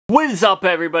What is up,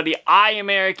 everybody? I am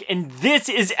Eric, and this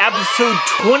is episode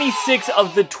 26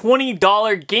 of the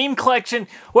 $20 game collection,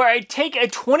 where I take a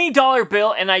 $20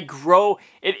 bill and I grow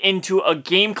it into a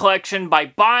game collection by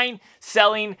buying,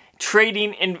 selling,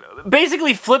 trading, and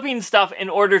basically flipping stuff in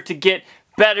order to get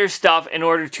better stuff in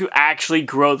order to actually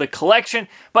grow the collection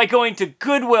by going to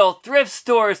Goodwill, thrift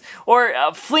stores, or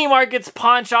flea markets,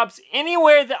 pawn shops,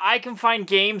 anywhere that I can find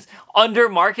games under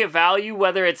market value,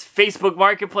 whether it's Facebook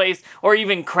Marketplace or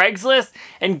even Craigslist,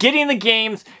 and getting the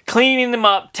games, cleaning them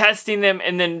up, testing them,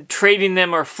 and then trading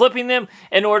them or flipping them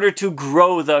in order to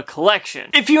grow the collection.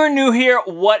 If you are new here,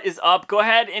 what is up? Go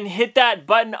ahead and hit that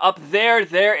button up there.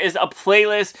 There is a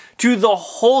playlist to the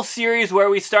whole series where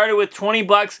we started with 20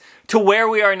 bucks to where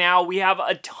we are now. We have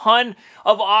a ton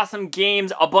of awesome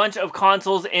games, a bunch of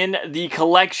consoles in the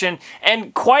collection,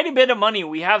 and quite a bit of money.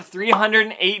 We have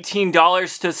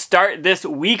 $318 to start this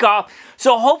week off,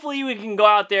 so hopefully we can go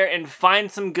out there and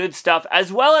find some good stuff,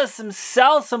 as well as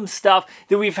sell some stuff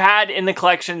that we've had in the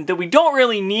collection that we don't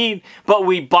really need, but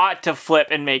we bought to flip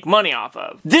and make money off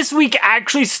of. This week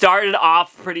actually started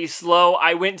off pretty slow.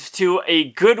 I went to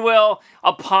a Goodwill,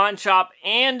 a pawn shop,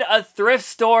 and a thrift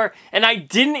store, and I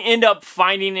didn't end up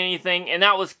finding anything, and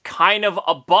that was kind of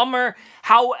a bummer.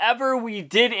 However, we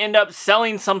did end up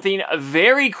selling something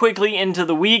very quickly into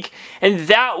the week, and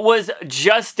that was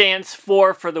Just Dance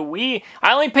 4 for the Wii.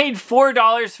 I only paid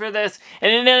 $4 for this,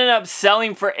 and it ended up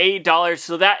selling for $8,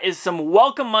 so that is some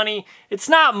welcome money. It's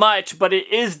not much, but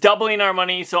it is doubling our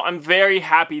money, so I'm very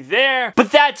happy there.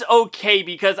 But that's okay,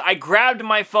 because I grabbed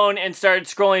my phone and started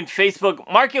scrolling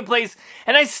Facebook Marketplace,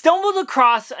 and I stumbled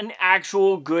across an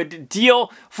actual good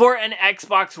deal for an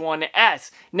Xbox One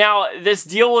S. Now, this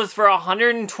deal was for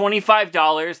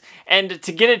 $125, and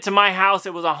to get it to my house,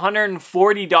 it was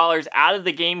 $140 out of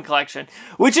the game collection,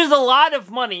 which is a lot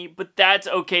of money, but that's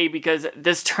okay because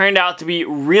this turned out to be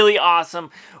really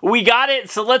awesome. We got it,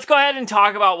 so let's go ahead and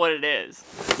talk about what it is.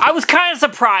 I was kind of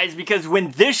surprised because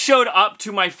when this showed up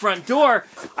to my front door,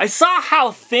 I saw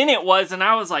how thin it was, and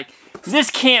I was like,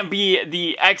 this can't be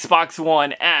the Xbox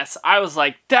One S. I was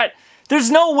like,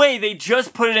 there's no way they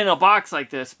just put it in a box like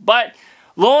this, but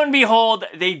lo and behold,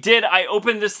 they did. I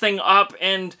opened this thing up,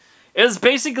 and it was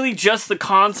basically just the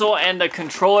console and the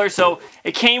controller. So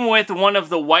it came with one of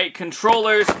the white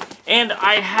controllers, and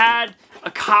I had a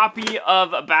copy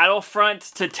of Battlefront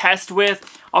to test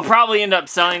with. I'll probably end up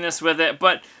selling this with it,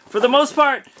 but for the most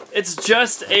part, it's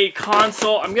just a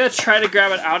console. I'm going to try to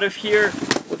grab it out of here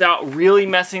without really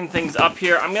messing things up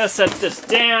here. I'm going to set this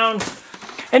down.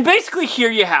 And basically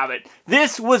here you have it.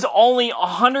 This was only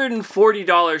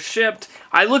 $140 shipped.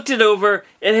 I looked it over.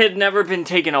 It had never been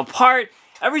taken apart.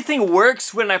 Everything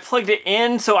works when I plugged it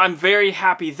in, so I'm very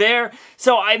happy there.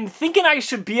 So I'm thinking I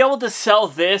should be able to sell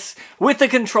this with the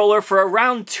controller for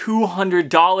around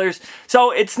 $200.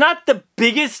 So it's not the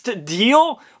biggest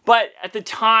deal, but at the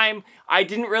time, I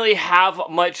didn't really have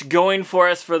much going for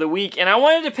us for the week, and I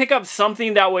wanted to pick up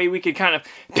something that way we could kind of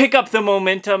pick up the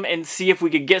momentum and see if we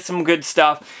could get some good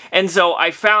stuff. And so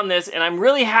I found this, and I'm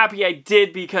really happy I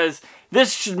did because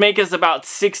this should make us about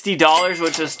 $60,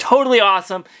 which is totally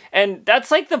awesome, and that's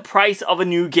like the price of a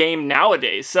new game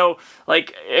nowadays. So,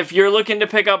 like, if you're looking to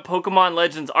pick up Pokemon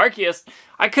Legends Arceus,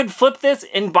 I could flip this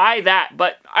and buy that,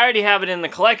 but I already have it in the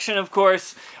collection, of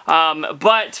course,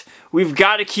 but we've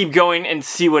got to keep going and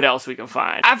see what else we can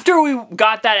find. After we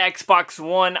got that Xbox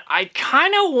One, I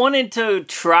kind of wanted to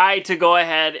try to go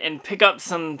ahead and pick up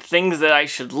some things that I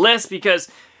should list because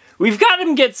we've got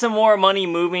to get some more money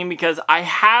moving because I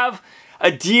have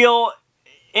a deal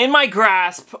in my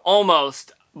grasp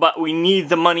almost, but we need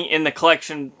the money in the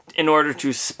collection in order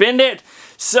to spend it.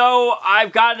 So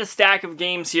I've got a stack of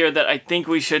games here that I think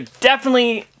we should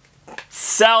definitely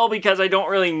sell because I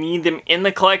don't really need them in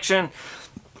the collection.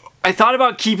 I thought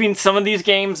about keeping some of these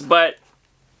games, but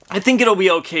I think it'll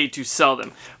be okay to sell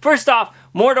them. First off,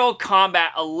 Mortal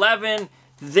Kombat 11,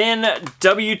 then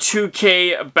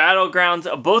W2K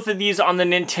Battlegrounds, both of these on the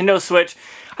Nintendo Switch.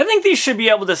 I think these should be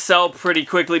able to sell pretty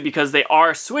quickly because they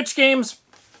are Switch games.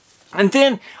 And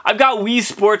then I've got Wii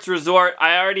Sports Resort.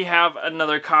 I already have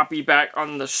another copy back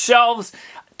on the shelves.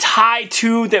 Tie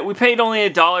 2 that we paid only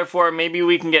 $1 for. Maybe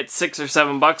we can get $6 or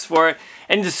 $7 for it.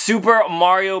 And the Super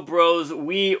Mario Bros.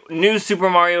 Wii, new Super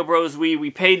Mario Bros. Wii,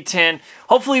 we paid $10.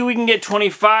 Hopefully we can get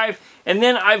 $25. And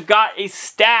then I've got a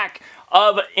stack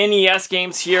of NES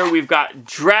games here. We've got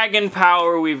Dragon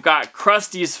Power, we've got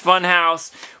Krusty's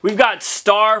Funhouse, we've got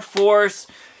Star Force,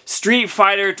 Street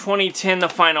Fighter 2010 The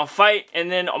Final Fight, and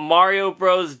then Mario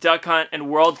Bros, Duck Hunt, and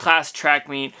World Class Track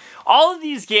Meet. All of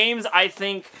these games, I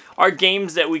think, are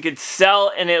games that we could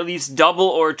sell and at least double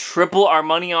or triple our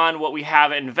money on what we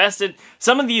have invested.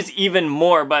 Some of these even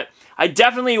more, but I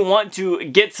definitely want to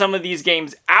get some of these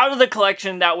games out of the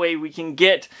collection. That way we can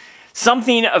get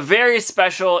something very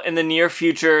special in the near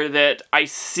future that I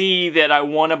see that I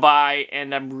want to buy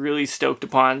and I'm really stoked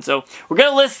upon. So we're going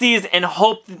to list these and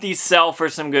hope that these sell for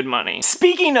some good money.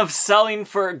 Speaking of selling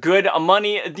for good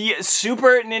money, the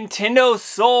Super Nintendo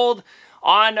sold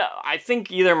on, I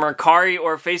think, either Mercari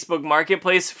or Facebook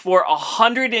Marketplace for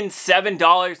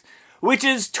 $107, which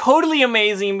is totally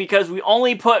amazing because we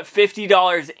only put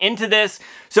 $50 into this,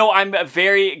 so I'm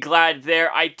very glad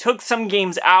there. I took some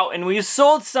games out and we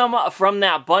sold some from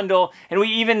that bundle, and we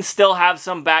even still have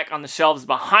some back on the shelves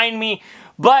behind me.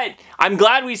 But I'm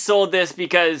glad we sold this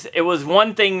because it was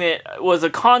one thing that was a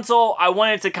console I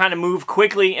wanted to kind of move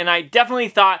quickly, and I definitely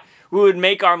thought we would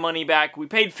make our money back. We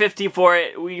paid $50 for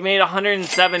it. We made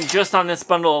 $107 just on this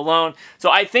bundle alone. So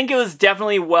I think it was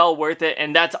definitely well worth it.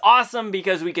 And that's awesome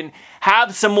because we can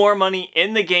have some more money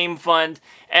in the game fund.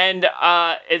 And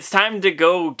it's time to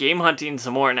go game hunting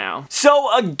some more now.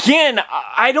 So again,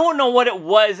 I don't know what it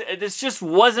was. This just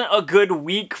wasn't a good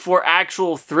week for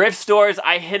actual thrift stores.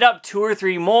 I hit up 2 or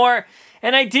 3 more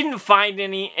and I didn't find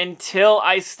any until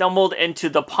I stumbled into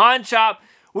the pawn shop,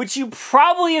 which you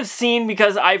probably have seen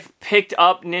because I've picked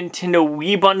up Nintendo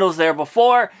Wii bundles there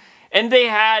before, and they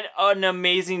had an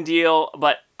amazing deal,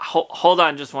 but hold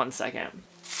on just one second.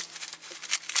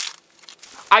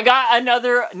 I got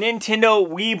another Nintendo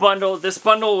Wii bundle. This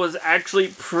bundle was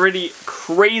actually pretty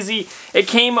crazy. It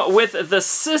came with the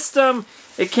system,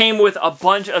 it came with a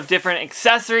bunch of different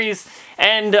accessories,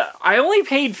 and I only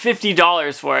paid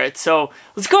 $50 for it. So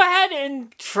let's go ahead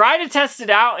and try to test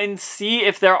it out and see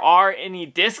if there are any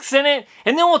discs in it,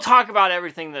 and then we'll talk about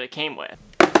everything that it came with.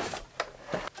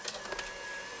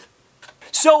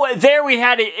 So there we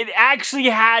had it. It actually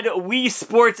had Wii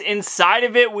Sports inside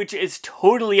of it, which is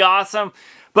totally awesome.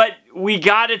 But we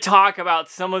gotta talk about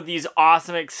some of these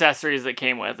awesome accessories that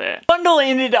came with it. The bundle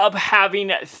ended up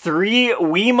having 3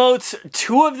 Wiimotes.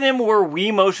 2 of them were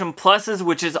Wii Motion Pluses,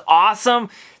 which is awesome.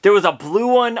 There was a blue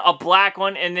one, a black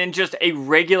one, and then just a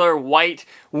regular white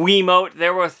Wiimote.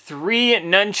 There were 3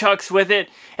 nunchucks with it,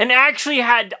 and actually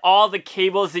had all the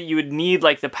cables that you would need,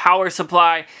 like the power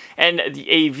supply and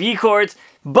the AV cords.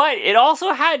 But it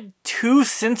also had 2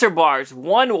 sensor bars,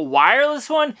 one wireless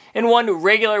one and one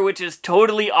regular, which is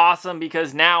totally awesome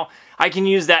because now I can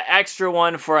use that extra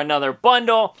one for another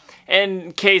bundle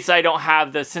in case I don't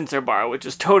have the sensor bar, which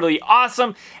is totally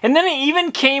awesome. And then it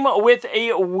even came with a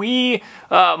Wii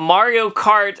Mario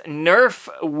Kart Nerf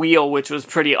wheel, which was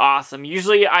pretty awesome.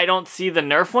 Usually I don't see the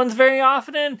Nerf ones very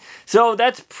often, so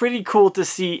that's pretty cool to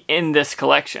see in this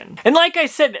collection. And like I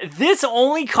said, this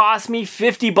only cost me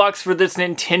 $50 for this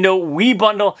Nintendo Wii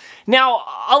bundle. Now,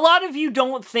 a lot of you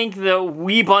don't think the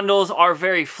Wii bundles are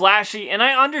very flashy, and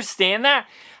I understand that.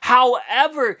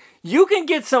 However, you can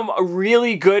get some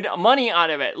really good money out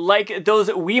of it. Like those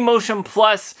Wii Motion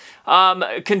Plus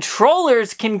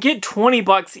controllers can get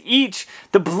 $20 each.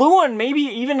 The blue one maybe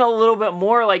even a little bit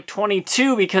more, like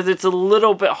 22, because it's a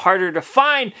little bit harder to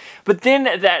find. But then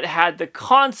that had the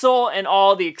console and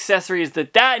all the accessories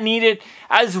that needed,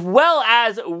 as well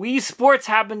as Wii Sports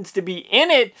happens to be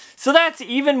in it. So that's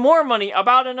even more money,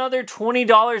 about another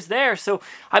 $20 there. So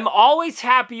I'm always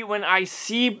happy when I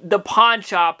see the pawn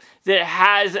shop that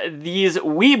has these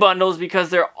Wii bundles because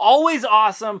they're always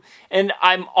awesome and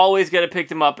I'm always going to pick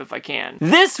them up if I can.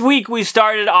 This week we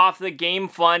started off the game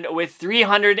fund with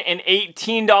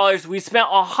 $318. We spent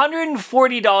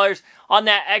 $140 on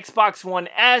that Xbox One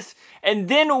S, and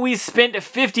then we spent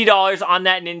 $50 on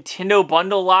that Nintendo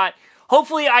bundle lot.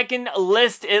 Hopefully I can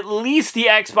list at least the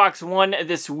Xbox One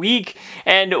this week,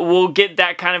 and we'll get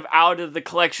that kind of out of the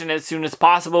collection as soon as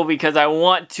possible because I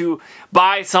want to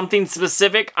buy something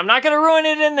specific. I'm not going to ruin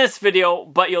it in this video,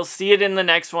 but you'll see it in the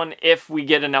next one if we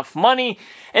get enough money.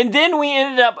 And then we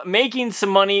ended up making some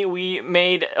money. We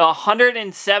made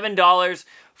 $107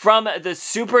 from the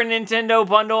Super Nintendo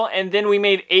bundle, and then we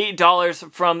made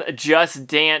 $8 from Just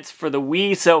Dance for the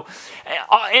Wii. So,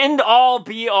 end all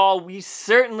be all, we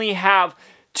certainly have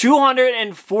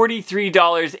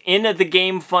 $243 in the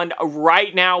game fund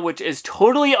right now, which is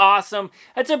totally awesome.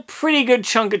 That's a pretty good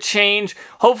chunk of change.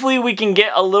 Hopefully we can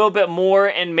get a little bit more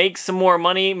and make some more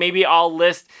money. Maybe I'll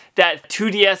list that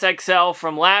 2DS XL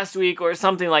from last week or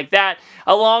something like that,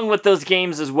 along with those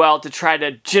games as well, to try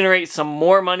to generate some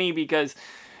more money because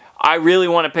I really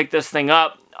want to pick this thing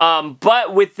up.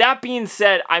 But with that being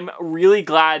said, I'm really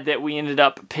glad that we ended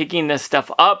up picking this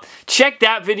stuff up. Check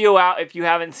that video out if you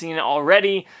haven't seen it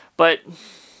already. But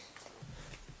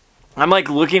I'm like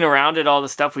looking around at all the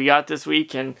stuff we got this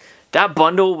week, and that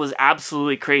bundle was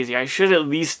absolutely crazy. I should at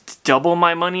least double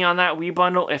my money on that Wii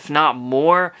bundle, if not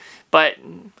more. But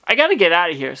I gotta get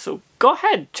out of here, so go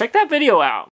ahead, check that video out.